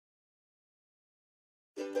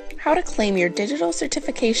How to claim your digital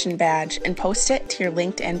certification badge and post it to your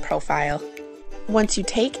LinkedIn profile. Once you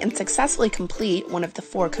take and successfully complete one of the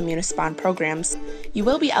 4 Communispond programs, you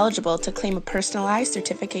will be eligible to claim a personalized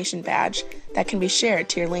certification badge that can be shared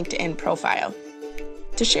to your LinkedIn profile.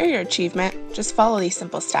 To share your achievement, just follow these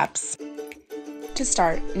simple steps. To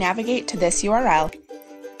start, navigate to this URL.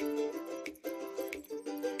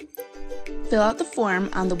 Fill out the form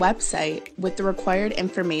on the website with the required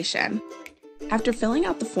information. After filling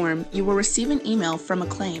out the form, you will receive an email from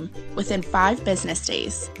Acclaim within 5 business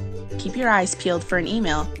days. Keep your eyes peeled for an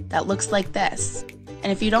email that looks like this.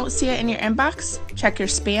 And if you don't see it in your inbox, check your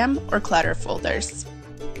spam or clutter folders.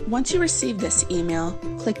 Once you receive this email,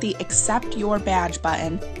 click the Accept Your Badge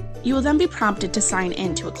button. You will then be prompted to sign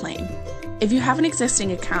in to Acclaim. If you have an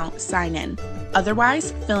existing account, sign in.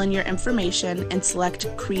 Otherwise, fill in your information and select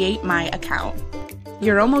Create My Account.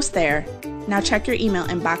 You're almost there. Now check your email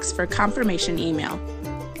inbox for a confirmation email.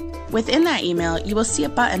 Within that email, you will see a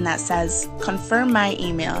button that says Confirm My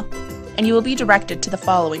Email, and you will be directed to the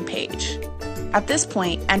following page. At this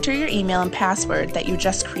point, enter your email and password that you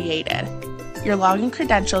just created. Your login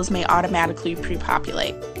credentials may automatically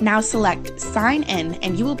pre-populate. Now select Sign In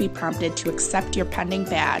and you will be prompted to accept your pending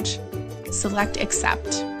badge. Select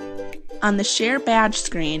Accept. On the Share Badge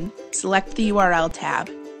screen, select the URL tab.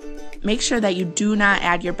 Make sure that you do not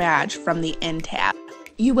add your badge from the In tab.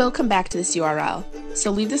 You will come back to this URL,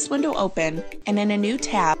 so leave this window open and in a new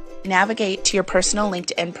tab, navigate to your personal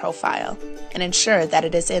LinkedIn profile and ensure that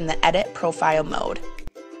it is in the Edit Profile mode.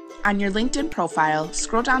 On your LinkedIn profile,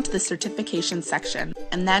 scroll down to the Certification section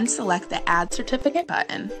and then select the Add Certificate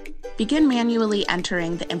button. Begin manually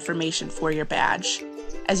entering the information for your badge.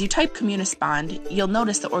 As you type Communispond, you'll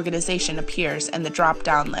notice the organization appears in the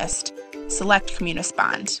drop-down list. Select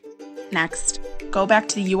Communispond. Next, go back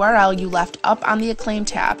to the URL you left up on the Acclaim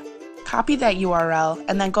tab. Copy that URL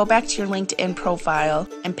and then go back to your LinkedIn profile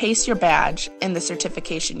and paste your badge in the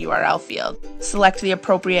certification URL field. Select the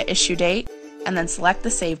appropriate issue date and then select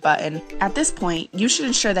the Save button. At this point, you should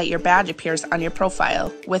ensure that your badge appears on your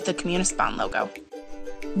profile with the Communispond logo.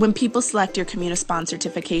 When people select your Communispond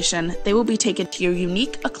certification, they will be taken to your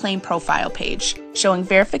unique Acclaim profile page, showing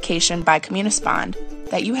verification by Communispond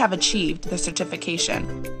that you have achieved the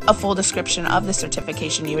certification, a full description of the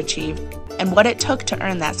certification you achieved, and what it took to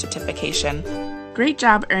earn that certification. Great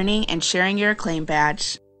job earning and sharing your Acclaim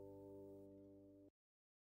badge.